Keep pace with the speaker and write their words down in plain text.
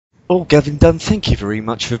Oh, Gavin Dunne, thank you very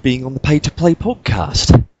much for being on the Pay to Play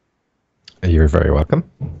podcast. You're very welcome.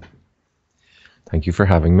 Thank you for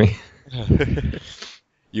having me.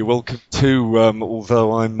 You're welcome too,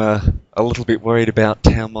 although I'm a little bit worried about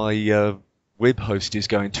how my web host is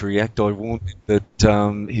going to react. I warned him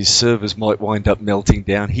that his servers might wind up melting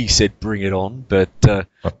down. He said bring it on, but... Oh,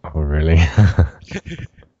 really?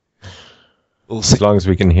 We'll see. As long as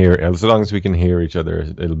we can hear each other,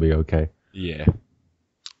 it'll be okay. Yeah.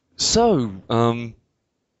 So,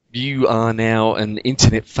 you are now an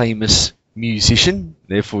internet famous musician,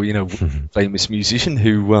 therefore, famous musician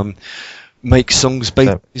who makes songs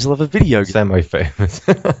based on his love of video games. Semi-famous.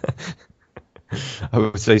 I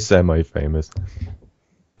would say semi-famous.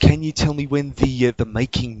 Can you tell me when the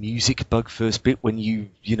making music bug first bit, when you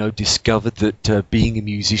discovered that being a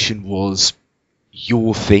musician was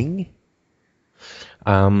your thing?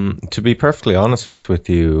 To be perfectly honest with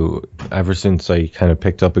you, ever since I kind of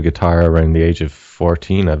picked up a guitar around the age of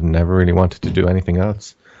 14, I've never really wanted to do anything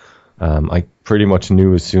else. I pretty much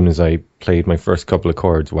knew as soon as I played my first couple of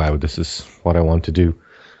chords, wow, this is what I want to do.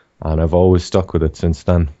 And I've always stuck with it since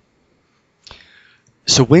then.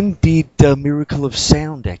 So when did Miracle of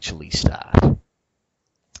Sound actually start?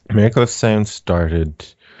 Miracle of Sound started,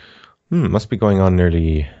 must be going on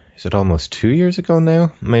nearly... Is it almost 2 years ago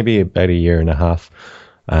now? Maybe about a year and a half.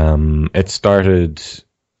 It started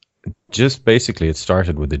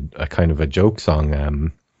with a kind of a joke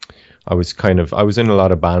song. I was in a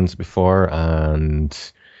lot of bands before, and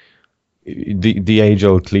the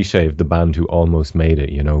age-old cliche of the band who almost made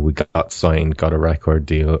it. We got signed, got a record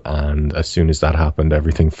deal, and as soon as that happened,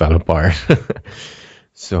 everything fell apart.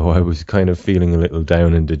 So I was kind of feeling a little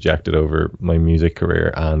down and dejected over my music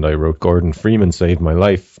career, and I wrote Gordon Freeman Saved My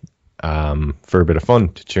Life for a bit of fun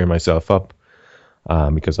to cheer myself up,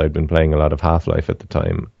 because I'd been playing a lot of Half-Life at the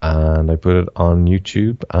time, and I put it on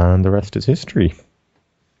YouTube, and the rest is history.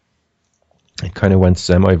 It kind of went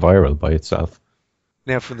semi-viral by itself.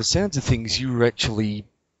 Now, from the sounds of things, you were actually,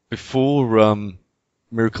 before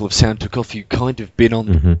Miracle of Sound took off, you kind of been on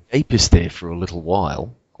the Apis there for a little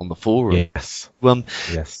while. On the forum. Yes.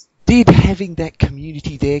 Yes. Did having that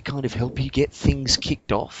community there kind of help you get things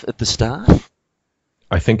kicked off at the start?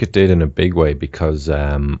 I think it did in a big way, because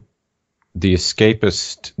The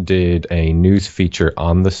Escapist did a news feature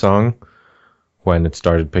on the song when it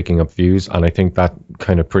started picking up views, and I think that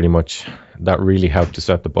kind of that really helped to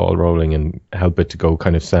set the ball rolling and help it to go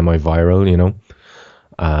kind of semi-viral,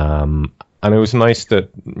 And it was nice that,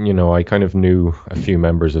 I kind of knew a few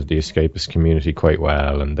members of the Escapist community quite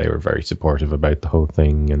well, and they were very supportive about the whole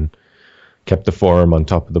thing, and kept the forum on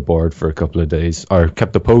top of the board for a couple of days, or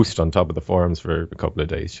kept the post on top of the forums for a couple of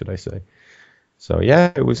days, should I say. So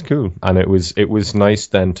yeah, it was cool. And it was nice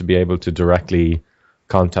then to be able to directly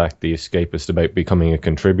contact the Escapist about becoming a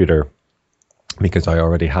contributor, because I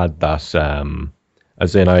already had that,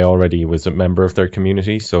 as in I already was a member of their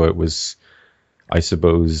community, so it was... I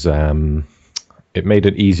suppose it made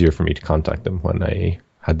it easier for me to contact them when I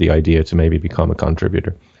had the idea to maybe become a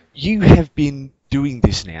contributor. You have been doing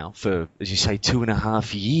this now for, as you say,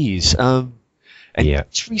 2.5 years. And you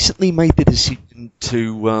recently made the decision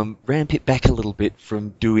to ramp it back a little bit from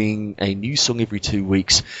doing a new song every 2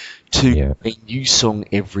 weeks to a new song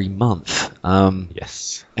every month.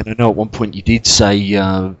 Yes. And I know at one point you did say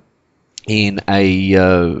in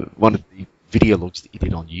one of the video logs that you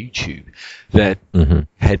did on YouTube that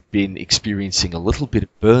had been experiencing a little bit of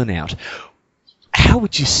burnout. How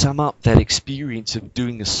would you sum up that experience of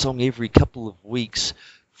doing a song every couple of weeks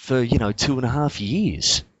for, 2.5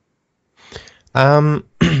 years?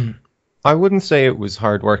 I wouldn't say it was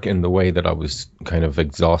hard work in the way that I was kind of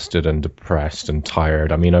exhausted and depressed and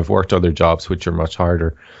tired. I mean, I've worked other jobs which are much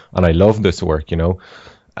harder, and I love this work,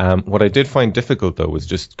 What I did find difficult, though, was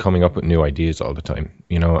just coming up with new ideas all the time,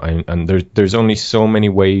 and there's only so many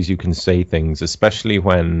ways you can say things, especially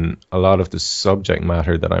when a lot of the subject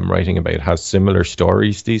matter that I'm writing about has similar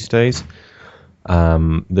stories these days.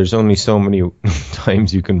 There's only so many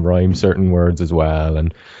times you can rhyme certain words as well,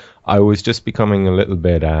 and I was just becoming a little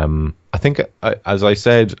bit, I think, as I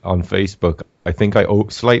said on Facebook, I think I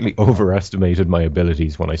slightly overestimated my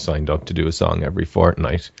abilities when I signed up to do a song every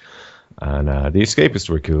fortnight. And the Escapists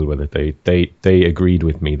were cool with it. They agreed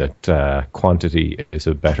with me that quality is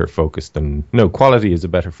a better focus than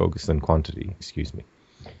quantity. Excuse me.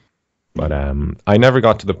 But I never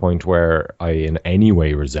got to the point where I in any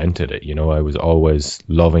way resented it. I was always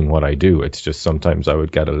loving what I do. It's just sometimes I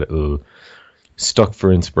would get a little stuck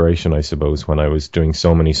for inspiration, I suppose, when I was doing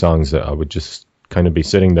so many songs that I would just kind of be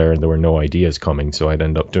sitting there and there were no ideas coming. So I'd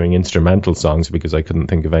end up doing instrumental songs because I couldn't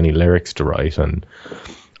think of any lyrics to write, and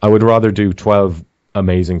I would rather do 12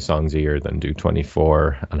 amazing songs a year than do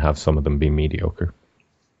 24 and have some of them be mediocre.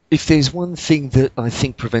 If there's one thing that I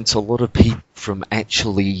think prevents a lot of people from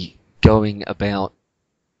actually going about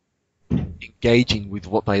engaging with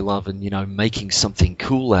what they love and, making something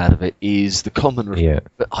cool out of it, is the common refrain,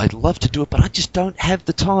 but I'd love to do it, but I just don't have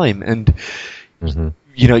the time. And,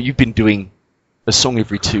 you've been doing a song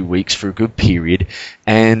every 2 weeks for a good period,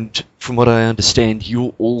 and from what I understand,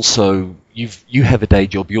 you have a day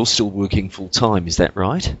job, you're still working full time, is that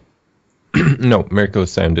right? No, Miracle of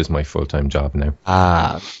Sound is my full-time job now.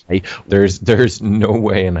 Okay. There's no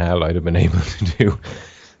way in hell I'd have been able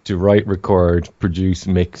to write, record, produce,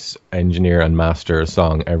 mix, engineer, and master a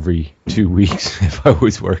song every 2 weeks if I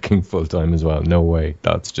was working full-time as well. No way.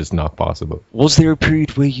 That's just not possible. Was there a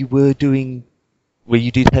period where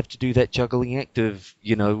you did have to do that juggling act of,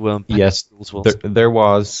 yes, there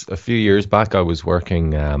was. A few years back I was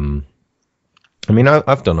working,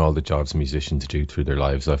 I've done all the jobs musicians do through their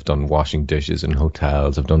lives. I've done washing dishes in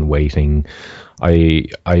hotels. I've done waiting. I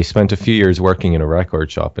spent a few years working in a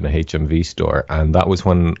record shop in a HMV store, and that was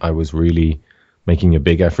when I was really making a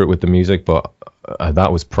big effort with the music. But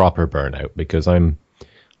that was proper burnout, because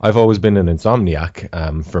I've always been an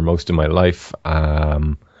insomniac for most of my life,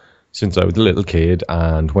 since I was a little kid.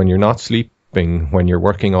 And when you're not sleeping, when you're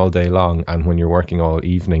working all day long and when you're working all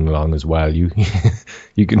evening long as well, you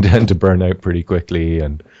you can tend to burn out pretty quickly.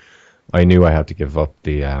 And I knew I had to give up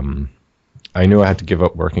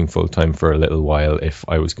working full time for a little while if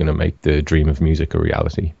I was going to make the dream of music a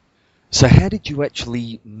reality. So how did you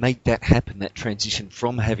actually make that happen, that transition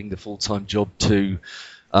from having the full-time job to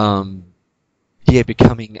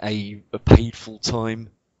becoming a paid full-time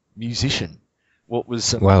musician? What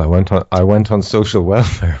was Well, I went on social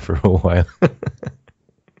welfare for a while.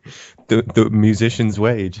 the musician's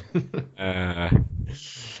wage. And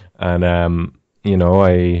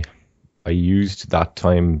I used that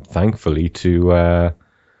time, thankfully, to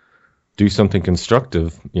do something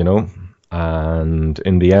constructive, and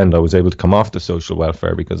in the end I was able to come off the social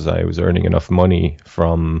welfare because I was earning enough money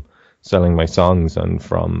from selling my songs and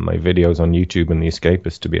from my videos on YouTube and The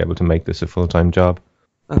Escapist to be able to make this a full-time job.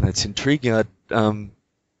 Oh, that's intriguing.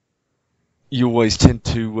 You always tend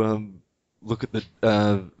to look at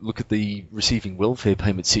the receiving welfare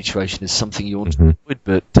payment situation as something you want to avoid,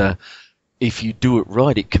 but if you do it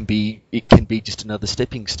right, it can be just another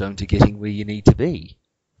stepping stone to getting where you need to be.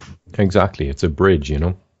 Exactly, it's a bridge,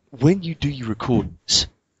 When you do your recordings,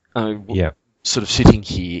 sort of sitting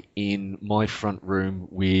here in my front room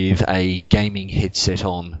with a gaming headset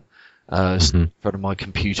on, in front of my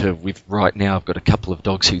computer with, right now I've got a couple of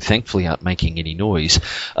dogs who thankfully aren't making any noise.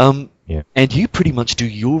 And you pretty much do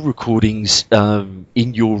your recordings in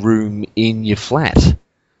your room, in your flat,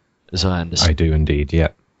 as I understand. I do indeed, yeah.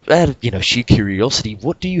 Out of, sheer curiosity,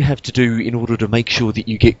 what do you have to do in order to make sure that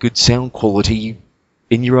you get good sound quality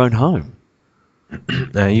in your own home?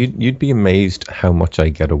 You'd be amazed how much I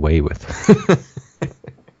get away with.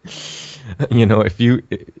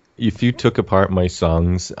 If you took apart my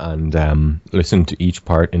songs and listened to each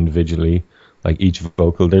part individually, like each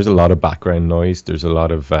vocal, there's a lot of background noise, there's a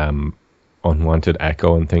lot of unwanted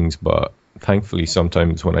echo and things, but thankfully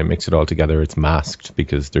sometimes when I mix it all together it's masked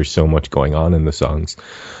because there's so much going on in the songs.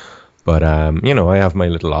 But I have my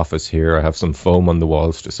little office here, I have some foam on the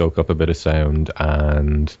walls to soak up a bit of sound,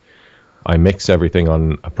 and I mix everything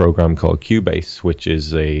on a program called Cubase, which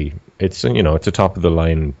is it's a top of the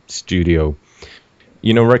line studio.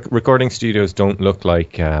 Recording studios don't look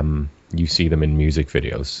like you see them in music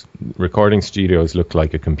videos. Recording studios look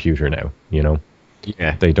like a computer now,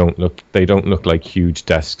 Yeah. They don't look like huge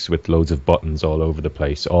desks with loads of buttons all over the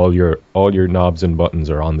place. All your knobs and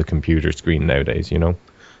buttons are on the computer screen nowadays,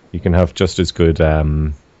 You can have just as good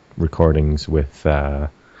recordings with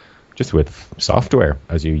just with software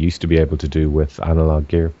as you used to be able to do with analog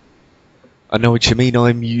gear. I know what you mean.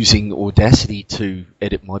 I'm using Audacity to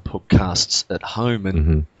edit my podcasts at home,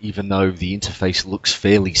 and even though the interface looks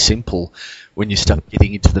fairly simple, when you start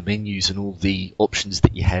getting into the menus and all the options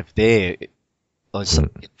that you have there, I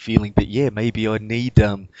start feeling that, maybe I need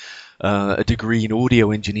a degree in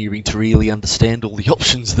audio engineering to really understand all the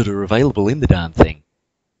options that are available in the darn thing.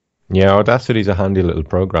 Yeah, Audacity's a handy little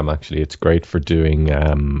program, actually. It's great for doing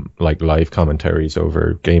like live commentaries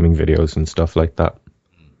over gaming videos and stuff like that.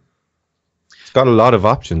 It's got a lot of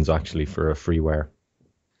options, actually, for a freeware.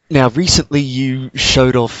 Now, recently you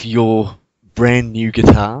showed off your brand new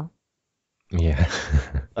guitar. Yeah.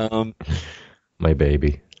 My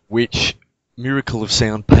baby. Which Miracle of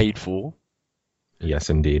Sound paid for. Yes,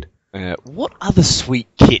 indeed. What other sweet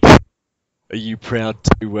kit are you proud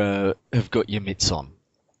to have got your mitts on?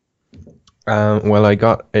 Well, I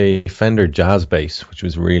got a Fender Jazz Bass, which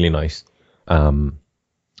was really nice. Um,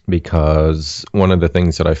 because one of the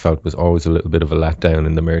things that I felt was always a little bit of a letdown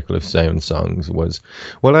in the Miracle of Sound songs was,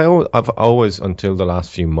 well, I've always, until the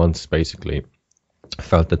last few months, basically,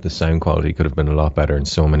 felt that the sound quality could have been a lot better in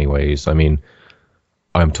so many ways. I mean,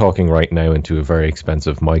 I'm talking right now into a very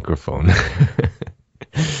expensive microphone.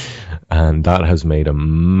 And that has made a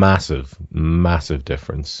massive, massive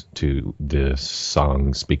difference to the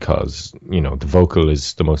songs because, the vocal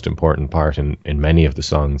is the most important part in many of the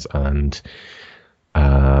songs. And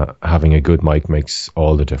having a good mic makes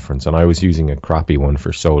all the difference. And I was using a crappy one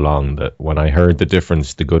for so long that when I heard the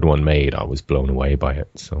difference the good one made, I was blown away by it.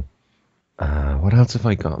 So what else have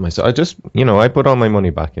I got myself? I just, I put all my money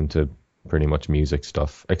back into pretty much music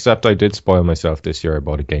stuff, except I did spoil myself this year. I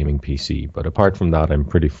bought a gaming PC, but apart from that, I'm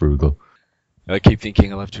pretty frugal. I keep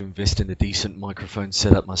thinking I'll have to invest in a decent microphone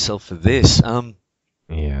setup myself for this.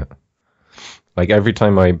 Yeah. Like every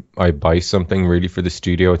time I buy something really for the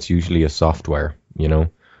studio, it's usually a software,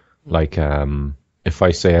 Like if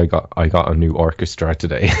I say I got a new orchestra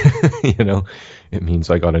today, it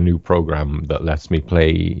means I got a new program that lets me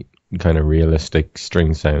play kind of realistic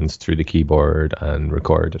string sounds through the keyboard and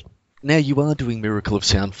record it. Now you are doing Miracle of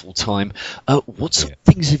Sound full time. What sort of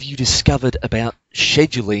things have you discovered about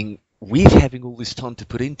scheduling with having all this time to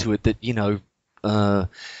put into it that,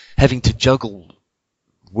 having to juggle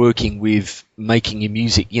working with making your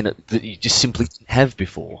music, that you just simply didn't have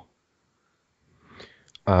before?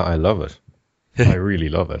 I love it. I really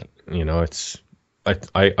love it.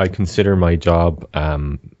 I consider my job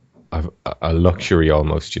a luxury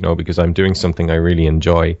almost, because I'm doing something I really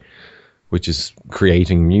enjoy, which is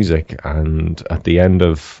creating music. And at the end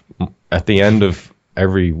of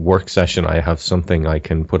every work session, I have something I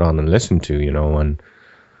can put on and listen to, and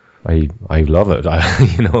I love it.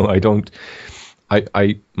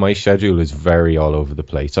 My schedule is very all over the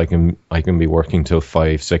place. I can be working till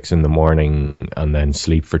 5, 6 in the morning and then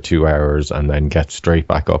sleep for 2 hours and then get straight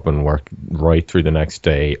back up and work right through the next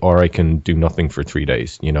day, or I can do nothing for 3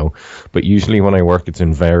 days, But usually when I work, it's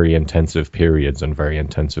in very intensive periods and very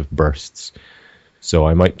intensive bursts. So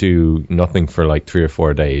I might do nothing for like 3 or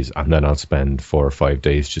 4 days, and then I'll spend 4 or 5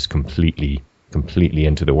 days just completely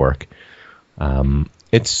into the work.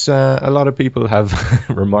 It's a lot of people have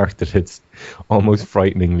remarked that it's almost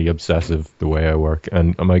frighteningly obsessive the way I work,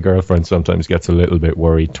 and my girlfriend sometimes gets a little bit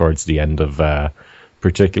worried towards the end of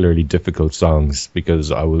particularly difficult songs,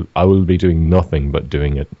 because I will be doing nothing but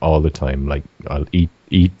doing it all the time. Like I'll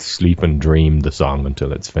eat, sleep, and dream the song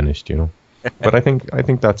until it's finished, But I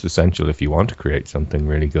think that's essential if you want to create something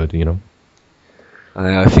really good,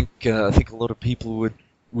 I think a lot of people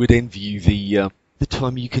would envy you the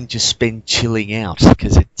time you can just spend chilling out,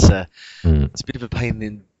 because it's a bit of a pain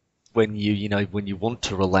in when you want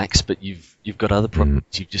to relax, but you've got other problems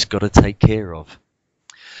you've just got to take care of.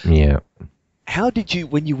 Yeah. How did you,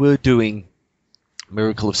 when you were doing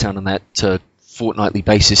Miracle of Sound on that fortnightly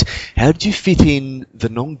basis, how did you fit in the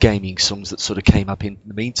non-gaming songs that sort of came up in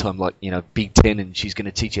the meantime, like, Big Ten and She's Going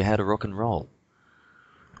to Teach You How to Rock and Roll?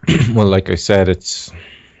 Well, like I said, it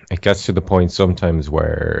gets to the point sometimes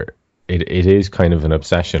where it is kind of an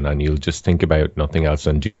obsession, and you'll just think about nothing else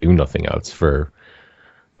and do nothing else for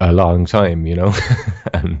a long time,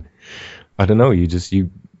 And I don't know,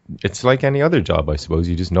 it's like any other job, I suppose.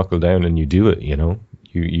 You just knuckle down and you do it, You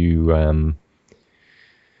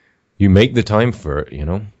make the time for it,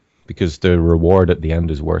 because the reward at the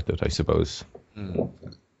end is worth it, I suppose.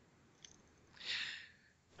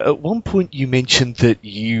 At one point you mentioned that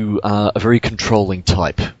you are a very controlling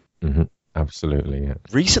type. Mm-hmm. Absolutely, yeah.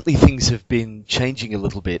 Recently things have been changing a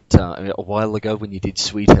little bit. A while ago when you did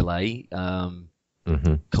Sweet LA,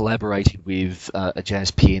 collaborated with a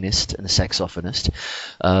jazz pianist and a saxophonist.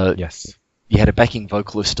 Yes. You had a backing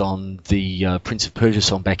vocalist on the Prince of Persia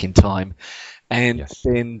song Back in Time. And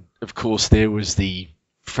then, of course, there was the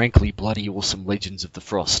frankly bloody awesome Legends of the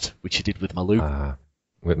Frost, which you did with Maluka.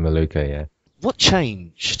 With Maluka, yeah. What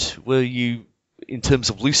changed? Were you, in terms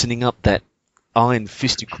of loosening up that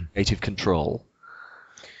iron-fisted creative control?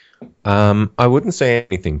 I wouldn't say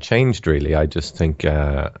anything changed, really. I just think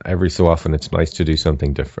every so often it's nice to do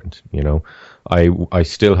something different, I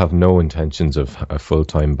still have no intentions of a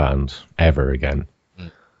full-time band ever again.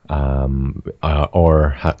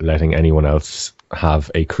 Or letting anyone else have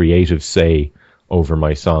a creative say over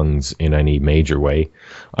my songs in any major way.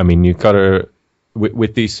 I mean, you've got to,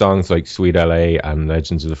 with these songs like Sweet LA and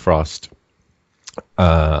Legends of the Frost,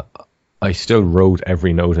 I still wrote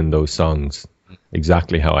every note in those songs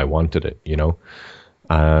exactly how I wanted it,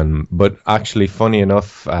 But actually, funny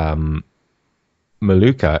enough,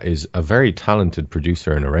 Maluka is a very talented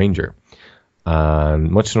producer and arranger.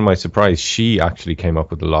 And much to my surprise, she actually came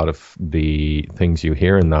up with a lot of the things you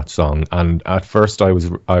hear in that song. And at first,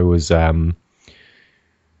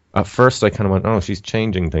 at first I kind of went, oh, she's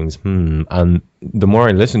changing things. And the more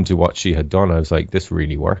I listened to what she had done, I was like, this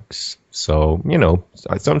really works. So, you know,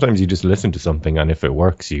 sometimes you just listen to something, and if it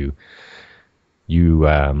works, you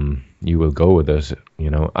will go with it,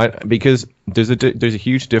 you know. Because there's a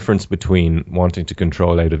huge difference between wanting to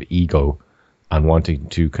control out of ego and wanting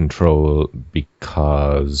to control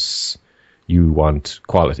because you want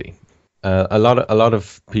quality. A lot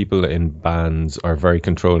of people in bands are very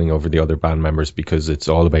controlling over the other band members because it's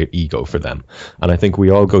all about ego for them. And I think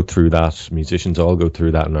we all go through that. Musicians all go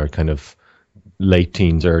through that in our kind of late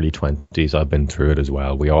teens, early 20s. I've been through it as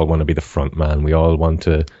well. We all want to be the front man. We all want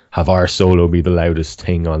to have our solo be the loudest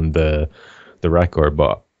thing on the record.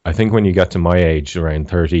 But I think when you get to my age, around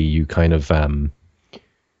 30, you kind of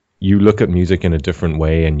you look at music in a different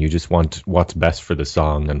way, and you just want what's best for the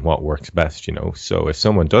song and what works best, you know. So if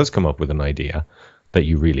someone does come up with an idea that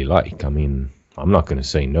you really like, I mean, I'm not going to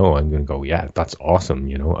say no. I'm going to go, yeah, that's awesome,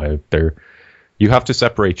 you know. You have to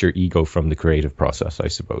separate your ego from the creative process, I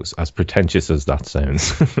suppose, as pretentious as that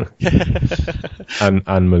sounds. and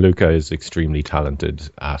Maluka is extremely talented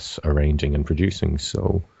at arranging and producing,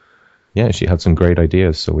 so yeah, she had some great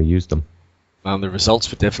ideas, so we used them. The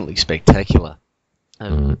results were definitely spectacular.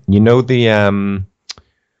 You know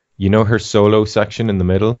her solo section in the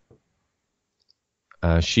middle?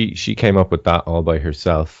 She came up with that all by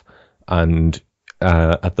herself, and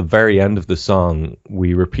at the very end of the song,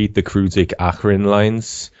 we repeat the Kruzik Akron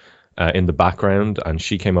lines in the background, and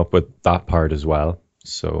she came up with that part as well.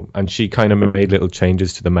 So, and she kind of made little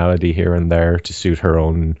changes to the melody here and there to suit her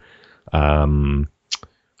own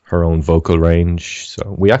vocal range.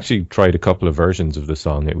 So we actually tried a couple of versions of the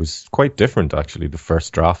song. It was quite different, actually, the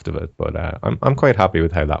first draft of it, but I'm quite happy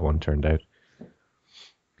with how that one turned out.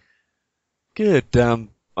 Good.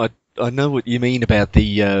 I know what you mean about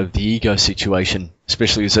the ego situation,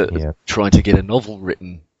 especially as trying to get a novel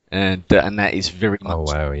written, and that is very much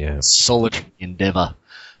a solitary endeavour.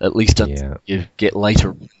 At least until you get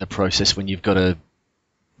later in the process when you've got to,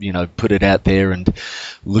 you know, put it out there and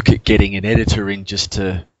look at getting an editor in just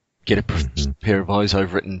to get a pair of eyes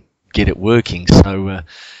over it and get it working. So,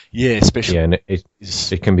 especially... Yeah, and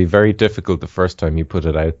it can be very difficult the first time you put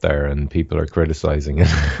it out there and people are criticising it.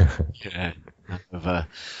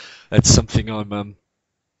 That's something I'm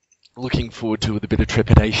looking forward to with a bit of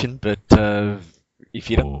trepidation, but if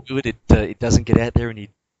you don't do it, it doesn't get out there and it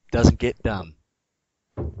doesn't get done.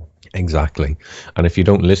 Exactly. And if you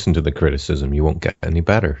don't listen to the criticism, you won't get any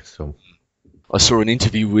better. So I saw an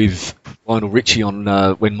interview with Lionel Richie on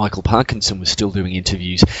when Michael Parkinson was still doing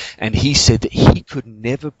interviews, and he said that he could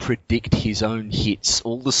never predict his own hits,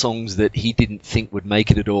 all the songs that he didn't think would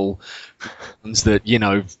make it at all, ones that, you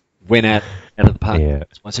know, went out of the park. Yeah.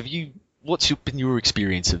 What's been your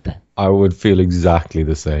experience of that? I would feel exactly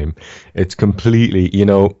the same. It's completely, you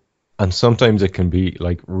know, and sometimes it can be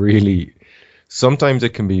like really... Sometimes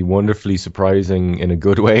it can be wonderfully surprising in a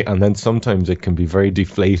good way, and then sometimes it can be very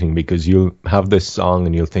deflating because you'll have this song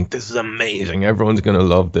and you'll think, this is amazing, everyone's going to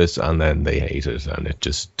love this, and then they hate it, and it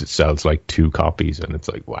sells like 2 copies, and it's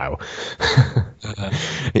like, wow.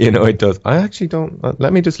 You know, it does. I actually don't...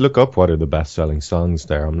 let me just look up what are the best-selling songs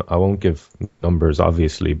there. I won't give numbers,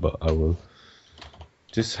 obviously, but I will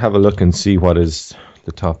just have a look and see what is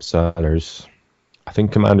the top sellers. I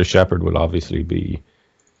think Commander Shepard will obviously be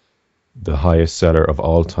the highest seller of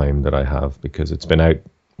all time that I have, because it's been out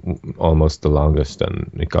almost the longest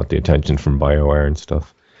and it got the attention from BioWare and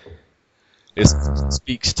stuff. It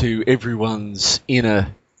speaks to everyone's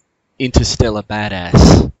inner interstellar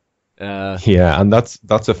badass. Yeah, and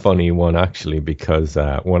that's a funny one actually, because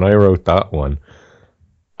when I wrote that one,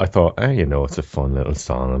 I thought, you know, it's a fun little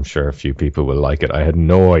song. I'm sure a few people will like it. I had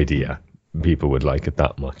no idea people would like it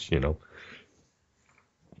that much, you know.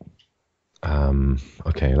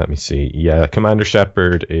 Okay, let me see. Yeah, Commander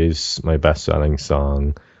Shepard is my best-selling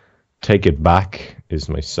song. Take It Back is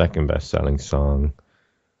my second best-selling song.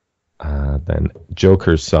 Then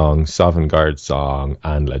Joker's song, Sovngarde's song,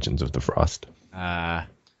 and Legends of the Frost. I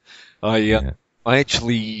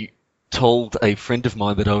actually told a friend of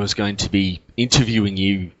mine that I was going to be interviewing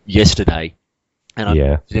you yesterday, and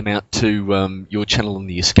I put him out to your channel on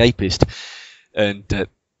The Escapist, and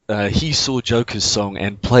he saw Joker's song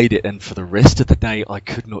and played it, and for the rest of the day, I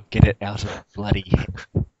could not get it out of the bloody head.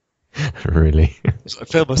 Really? So I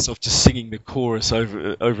found myself just singing the chorus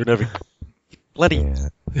over and over. Bloody. Yeah.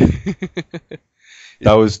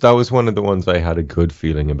 That was one of the ones I had a good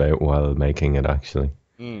feeling about while making it, actually.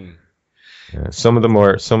 Yeah, some of the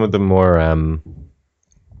more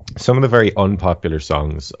Some of the very unpopular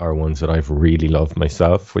songs are ones that I've really loved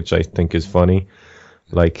myself, which I think is funny.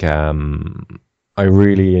 Like, I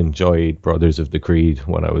really enjoyed Brothers of the Creed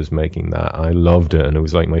when I was making that. I loved it, and it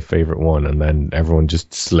was like my favorite one. And then everyone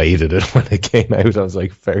just slated it when it came out. I was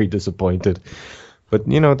like very disappointed. But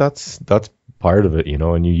that's part of it,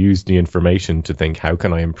 and you use the information to think, how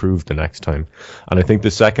can I improve the next time? And I think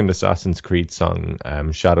the second Assassin's Creed song,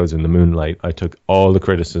 Shadows in the Moonlight, I took all the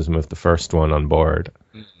criticism of the first one on board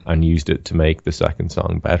and used it to make the second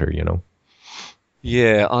song better.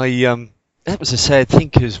 Yeah, that was a sad thing,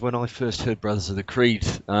 because when I first heard Brothers of the Creed,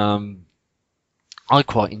 I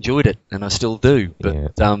quite enjoyed it, and I still do.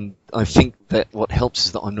 But I think that what helps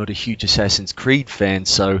is that I'm not a huge Assassin's Creed fan,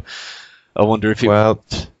 so I wonder if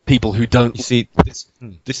people who don't... You see,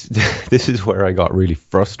 this is where I got really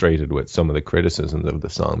frustrated with some of the criticisms of the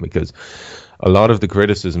song, because a lot of the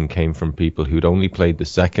criticism came from people who'd only played the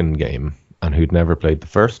second game and who'd never played the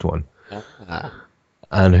first one.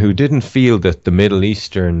 And who didn't feel that the Middle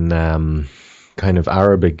Eastern kind of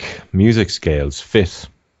Arabic music scales fit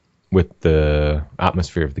with the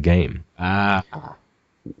atmosphere of the game.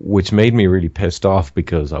 Which made me really pissed off,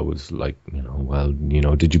 because I was like,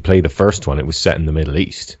 did you play the first one? It was set in the Middle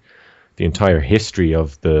East. The entire history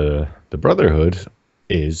of the Brotherhood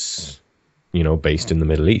is, based in the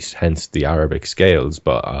Middle East, hence the Arabic scales.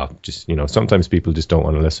 But sometimes people just don't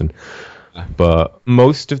want to listen. But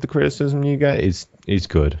most of the criticism you get is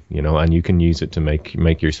good, and you can use it to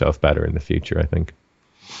make yourself better in the future, I think.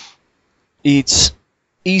 It's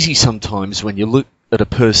easy sometimes when you look at a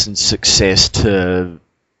person's success to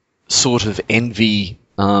sort of envy,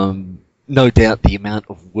 no doubt, the amount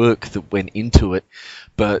of work that went into it,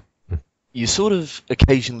 but you sort of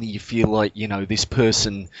occasionally you feel like, this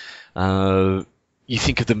person, you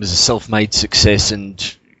think of them as a self-made success,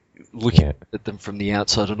 and looking at them from the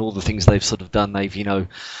outside and all the things they've sort of done, they've,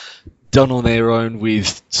 done on their own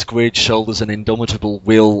with squared shoulders and indomitable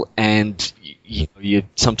will, and you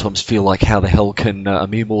sometimes feel like, how the hell can a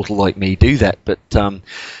mere mortal like me do that? But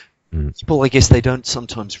people, I guess, they don't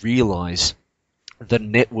sometimes realise the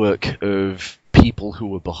network of people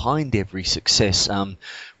who are behind every success.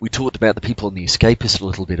 We talked about the people in The Escapist a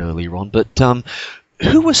little bit earlier on, but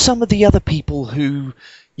who were some of the other people who,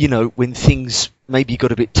 when things maybe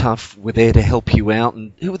got a bit tough, were there to help you out,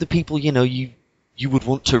 and who were the people, you would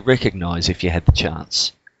want to recognise if you had the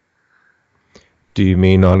chance? Do you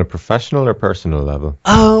mean on a professional or personal level?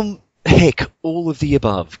 Heck, all of the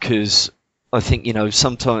above, because I think,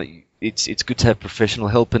 sometimes it's good to have professional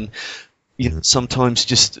help, and sometimes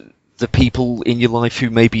just the people in your life who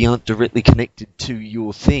maybe aren't directly connected to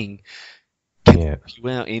your thing can help you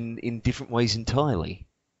out in different ways entirely.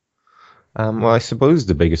 Well, I suppose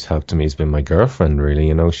the biggest help to me has been my girlfriend,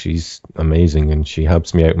 really. She's amazing, and she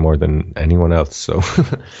helps me out more than anyone else. So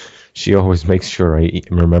she always makes sure I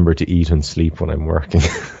remember to eat and sleep when I'm working.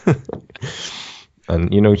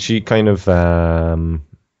 And, she kind of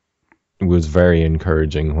was very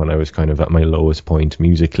encouraging when I was kind of at my lowest point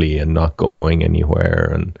musically and not going anywhere,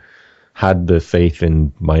 and had the faith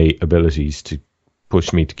in my abilities to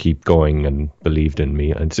push me to keep going and believed in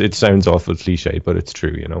me. And it sounds awful cliche, but it's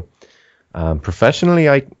true, Professionally,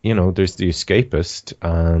 there's The Escapist,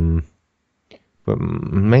 but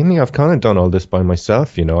mainly I've kind of done all this by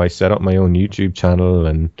myself. I set up my own YouTube channel,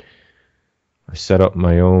 and I set up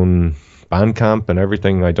my own Bandcamp and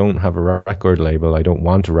everything. I don't have a record label. I don't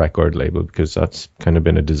want a record label, because that's kind of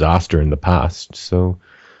been a disaster in the past. So,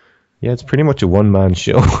 yeah, it's pretty much a one-man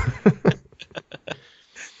show.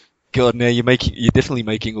 God, now you're definitely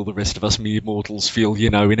making all the rest of us mere mortals feel,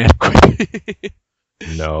 inadequate.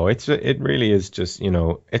 No, it really is just,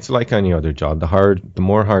 it's like any other job. The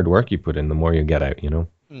more hard work you put in, the more you get out,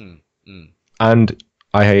 And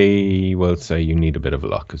I will say you need a bit of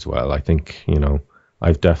luck as well. I think,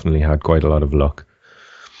 I've definitely had quite a lot of luck,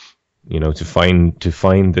 to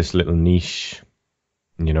find this little niche,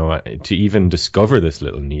 to even discover this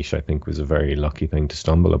little niche, I think was a very lucky thing to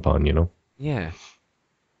stumble upon, Yeah.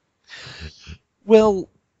 Well,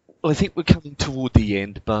 I think we're coming toward the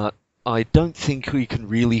end, but I don't think we can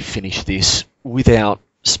really finish this without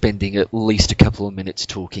spending at least a couple of minutes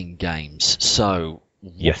talking games. So,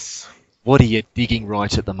 yes, what are you digging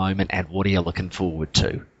right at the moment, and what are you looking forward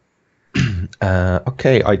to?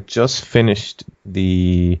 Okay, I just finished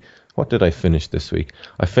what did I finish this week?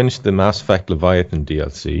 I finished the Mass Effect Leviathan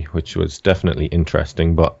DLC, which was definitely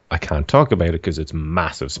interesting, but I can't talk about it because it's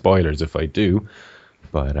massive spoilers if I do.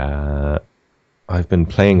 But I've been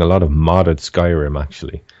playing a lot of modded Skyrim,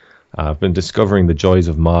 actually. I've been discovering the joys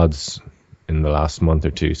of mods in the last month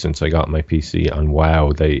or two since I got my PC, and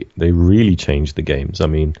wow, they really changed the games. I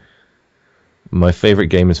mean, My favorite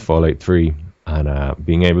game is Fallout 3, and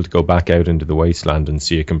being able to go back out into the wasteland and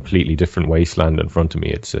see a completely different wasteland in front of me,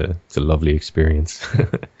 it's a lovely experience.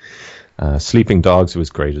 Sleeping Dogs was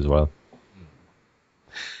great as well.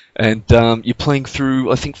 And you're playing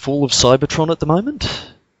through, I think, Fall of Cybertron at the moment?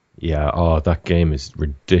 Yeah, oh, that game is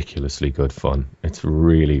ridiculously good fun. It's a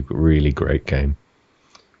really, really great game.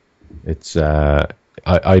 It's I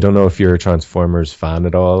don't know if you're a Transformers fan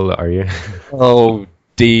at all, are you? Oh,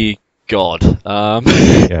 dear God.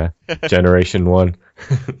 Yeah, Generation 1.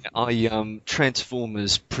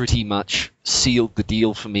 Transformers pretty much sealed the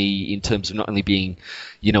deal for me in terms of not only being,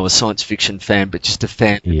 a science fiction fan, but just a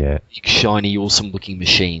fan of big, shiny, awesome-looking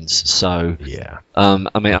machines. So, yeah. I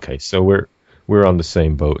mean, okay, so we're on the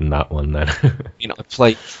same boat in that one then. I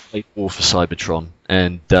played War for Cybertron,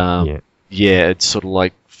 and it's sort of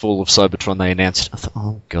like Fall of Cybertron. They announced it. I thought,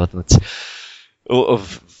 oh God,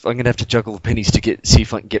 I'm gonna have to juggle the pennies to see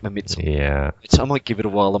if I can get my mitts. Yeah. I might give it a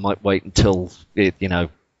while. I might wait until it, a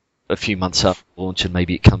few months after launch, and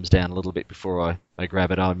maybe it comes down a little bit before I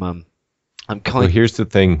grab it. I'm kind. Well, here's the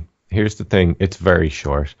thing. It's very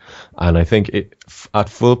short, and I think at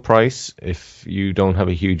full price, if you don't have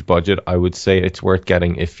a huge budget, I would say it's worth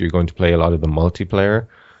getting if you're going to play a lot of the multiplayer,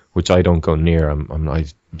 which I don't go near. I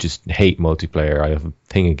just hate multiplayer. I have a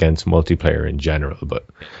thing against multiplayer in general, but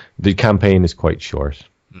the campaign is quite short.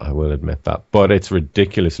 I will admit that, but it's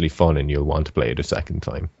ridiculously fun, and you'll want to play it a second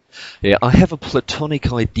time. Yeah, I have a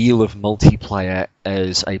platonic ideal of multiplayer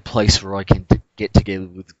as a place where I can get together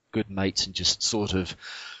with good mates and just sort of,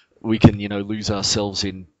 we can, lose ourselves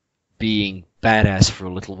in being badass for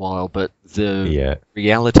a little while, but the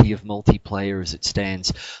reality of multiplayer as it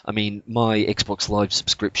stands, I mean, my Xbox Live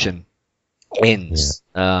subscription ends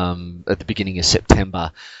at the beginning of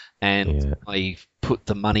September, and I put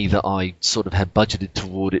the money that I sort of had budgeted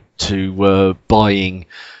toward it to buying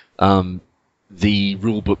the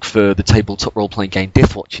rulebook for the tabletop role-playing game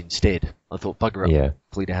Deathwatch instead. I thought, bugger up,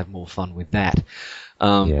 hopefully to have more fun with that.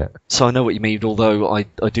 So I know what you mean, although I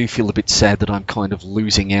do feel a bit sad that I'm kind of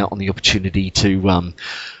losing out on the opportunity to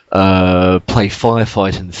play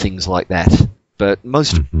Firefight and things like that. But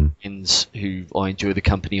most friends who I enjoy the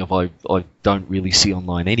company of, I don't really see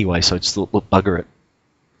online anyway, so I just thought, look, bugger it.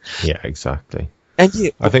 Yeah, exactly. And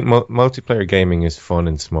I think multiplayer gaming is fun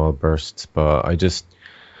in small bursts, but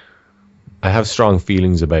I have strong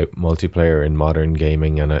feelings about multiplayer in modern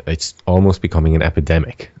gaming, and it's almost becoming an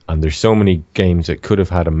epidemic. And there's so many games that could have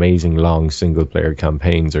had amazing long single-player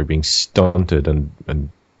campaigns are being stunted and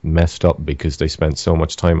messed up because they spent so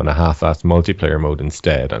much time on a half-assed multiplayer mode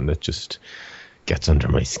instead, and it just gets under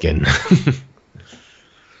my skin.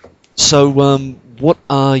 So, what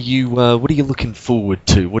are you looking forward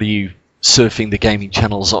to? What are you surfing the gaming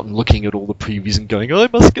channels on, looking at all the previews and going, I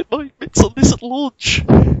must get my mitts on this at launch?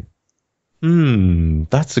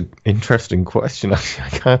 That's an interesting question.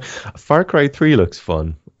 Far Cry 3 looks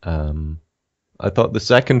fun. I thought the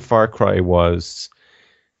second Far Cry was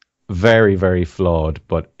very, very flawed,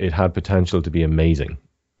 but it had potential to be amazing.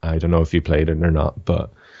 I don't know if you played it or not,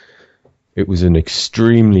 but it was an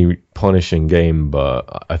extremely punishing game.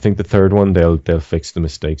 But I think the third one, they'll fix the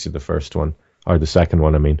mistakes of the first one, or the second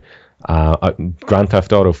one, I mean. Grand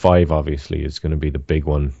Theft Auto 5 obviously is going to be the big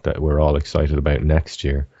one that we're all excited about next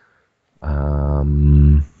year.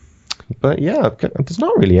 But yeah, there's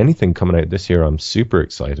not really anything coming out this year I'm super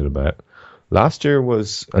excited about. Last year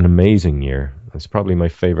was an amazing year. It's probably my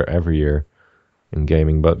favorite every year in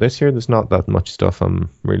gaming, but this year there's not that much stuff I'm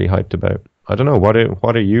really hyped about. I don't know, what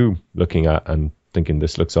are you looking at and thinking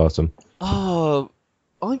this looks awesome? I'm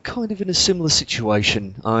kind of in a similar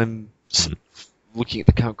situation. I'm looking at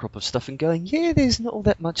the current crop of stuff and going, there's not all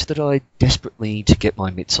that much that I desperately need to get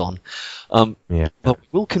my mitts on. But I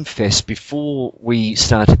will confess, before we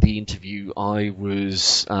started the interview, I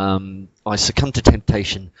succumbed to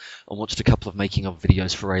temptation and watched a couple of making-of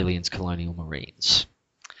videos for Aliens Colonial Marines.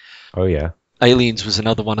 Oh, yeah. Aliens was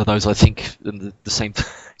another one of those, I think, and the same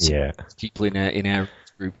people in our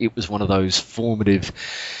group. It was one of those formative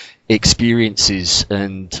experiences,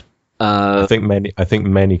 and I think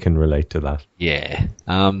many can relate to that. Yeah,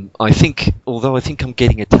 I think I'm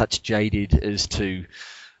getting a touch jaded as to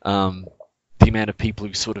the amount of people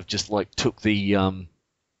who sort of just like took the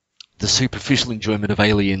superficial enjoyment of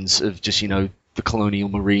Aliens, of just the Colonial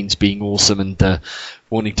Marines being awesome and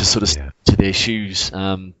wanting to sort of step to their shoes.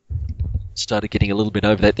 Started getting a little bit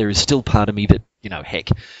over that. There is still part of me that heck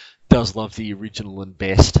does love the original and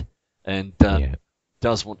best, and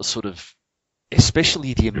does want to sort of,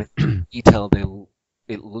 especially the amount of detail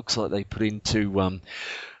it looks like they put into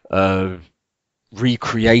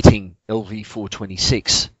recreating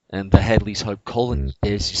LV-426 and the Hadley's Hope Colony.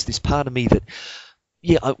 There's just this part of me that,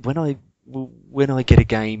 when I get a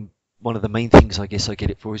game, one of the main things I guess I get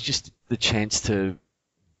it for is just the chance to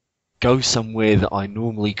go somewhere that I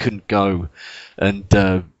normally couldn't go, and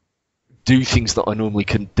do things that I normally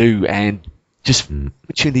couldn't do, and just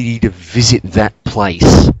opportunity to visit that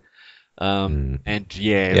place.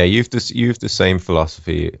 You've the same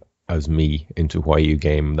philosophy as me into why you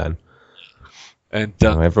game then. And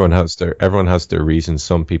everyone has their reasons.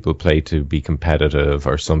 Some people play to be competitive,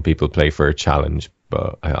 or some people play for a challenge.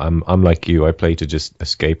 But I'm like you. I play to just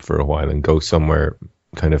escape for a while and go somewhere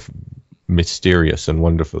kind of mysterious and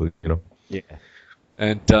wonderful. Yeah.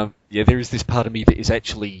 And there is this part of me that is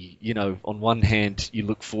actually, on one hand,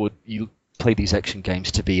 you play these action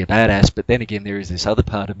games to be a badass, but then again, there is this other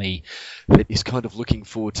part of me that is kind of looking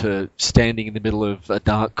forward to standing in the middle of a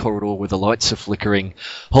dark corridor where the lights are flickering,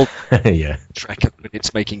 hold track up when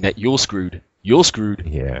it's making that you're screwed, screwed.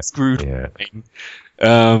 Yeah.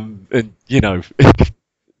 And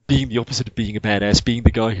being the opposite of being a badass, being the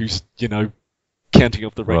guy who's counting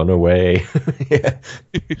up the run away. Yeah.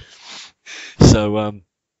 So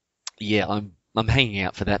I'm hanging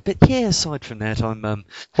out for that. But yeah, aside from that, I'm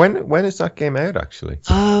When is that game out actually?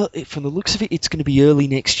 From the looks of it, it's going to be early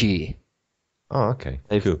next year. Oh, okay.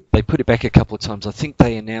 Cool. They put it back a couple of times. I think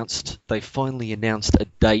they finally announced a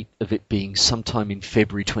date of it being sometime in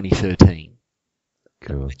February 2013.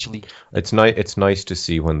 Cool. Actually, it's nice to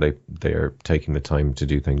see when they're taking the time to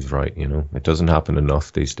do things right. It doesn't happen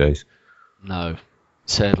enough these days. No,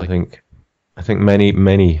 sadly. I think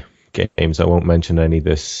many games. I won't mention any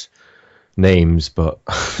this names, but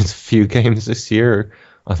there's a few games this year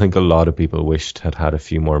I think a lot of people wished had a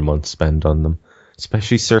few more months spent on them,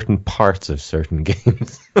 especially certain parts of certain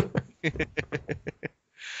games.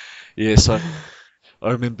 Yes, I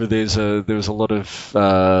remember there was a lot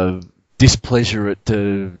of displeasure at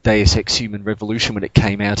Deus Ex Human Revolution when it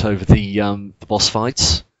came out over the boss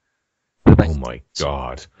fights. Oh my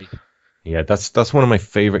god. Yeah, that's one of my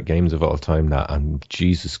favorite games of all time, and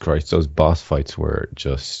Jesus Christ, those boss fights were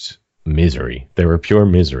just misery. They were pure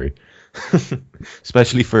misery.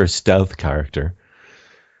 Especially for a stealth character.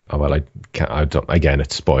 Oh well, I don't, again,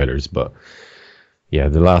 it's spoilers, but yeah,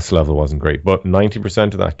 the last level wasn't great, but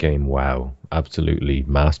 90% of that game, wow, absolutely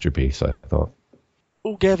masterpiece, I thought.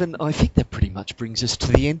 Well, Gavin, I think that pretty much brings us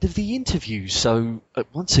to the end of the interview. So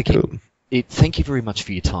once again, thank you very much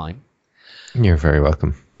for your time. You're very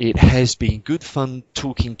welcome. It has been good fun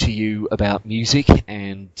talking to you about music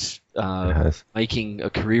and making a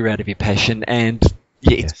career out of your passion, and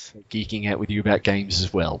it's geeking out with you about games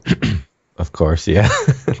as well. Of course, yeah.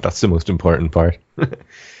 That's the most important part.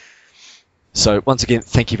 So once again,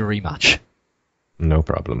 thank you very much. No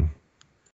problem.